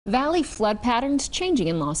Valley flood patterns changing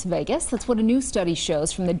in Las Vegas. That's what a new study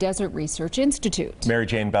shows from the Desert Research Institute. Mary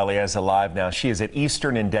Jane Belieza live now. She is at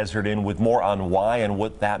Eastern and Desert Inn with more on why and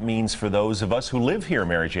what that means for those of us who live here.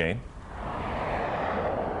 Mary Jane.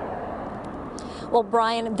 Well,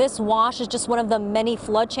 Brian, this wash is just one of the many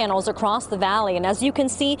flood channels across the valley. And as you can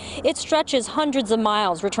see, it stretches hundreds of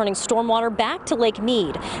miles, returning stormwater back to Lake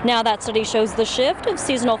Mead. Now that study shows the shift of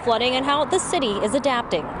seasonal flooding and how the city is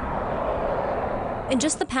adapting. In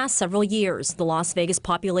just the past several years, the Las Vegas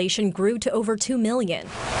population grew to over 2 million.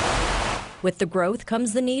 With the growth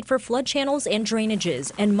comes the need for flood channels and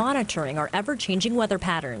drainages and monitoring our ever-changing weather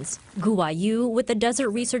patterns. Gu Yu with the Desert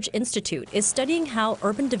Research Institute is studying how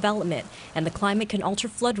urban development and the climate can alter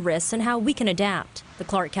flood risks and how we can adapt. The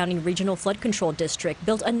Clark County Regional Flood Control District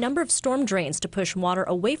built a number of storm drains to push water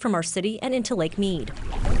away from our city and into Lake Mead.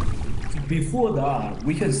 Before that,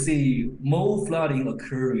 we can see more flooding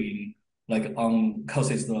occurring like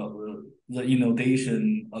causes the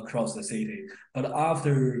inundation across the city. But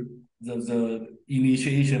after the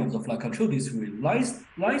initiation of the flood control district,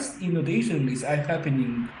 less inundation is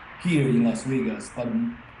happening here in Las Vegas,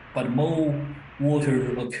 but more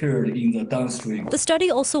water occurred in the downstream. The study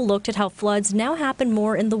also looked at how floods now happen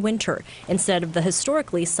more in the winter instead of the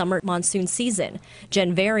historically summer monsoon season.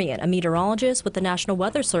 Jen Varian, a meteorologist with the National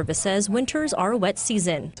Weather Service, says winters are a wet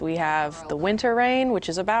season. We have the winter rain, which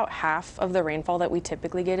is about half of the rainfall that we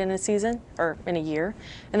typically get in a season or in a year.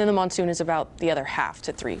 And then the monsoon is about the other half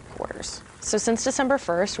to 3/4. So since December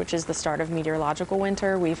 1st, which is the start of meteorological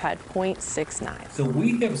winter, we've had 0.69. So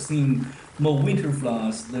we have seen more winter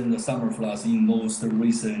floods than the summer floods in most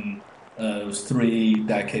recent 3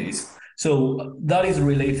 decades. So that is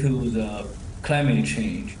related to the climate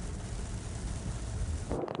change.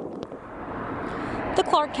 The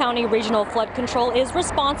Clark County Regional Flood Control is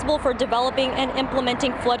responsible for developing and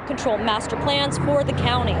implementing flood control master plans for the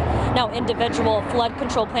county. Now, individual flood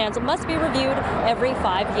control plans must be reviewed every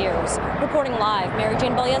 5 years. Reporting live, Mary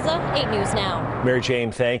Jane Belieza, 8 News Now. Mary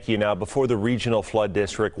Jane, thank you. Now, before the Regional Flood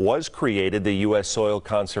District was created, the U.S. Soil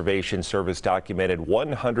Conservation Service documented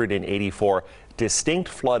 184 distinct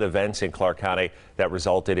flood events in Clark County that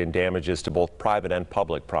resulted in damages to both private and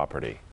public property.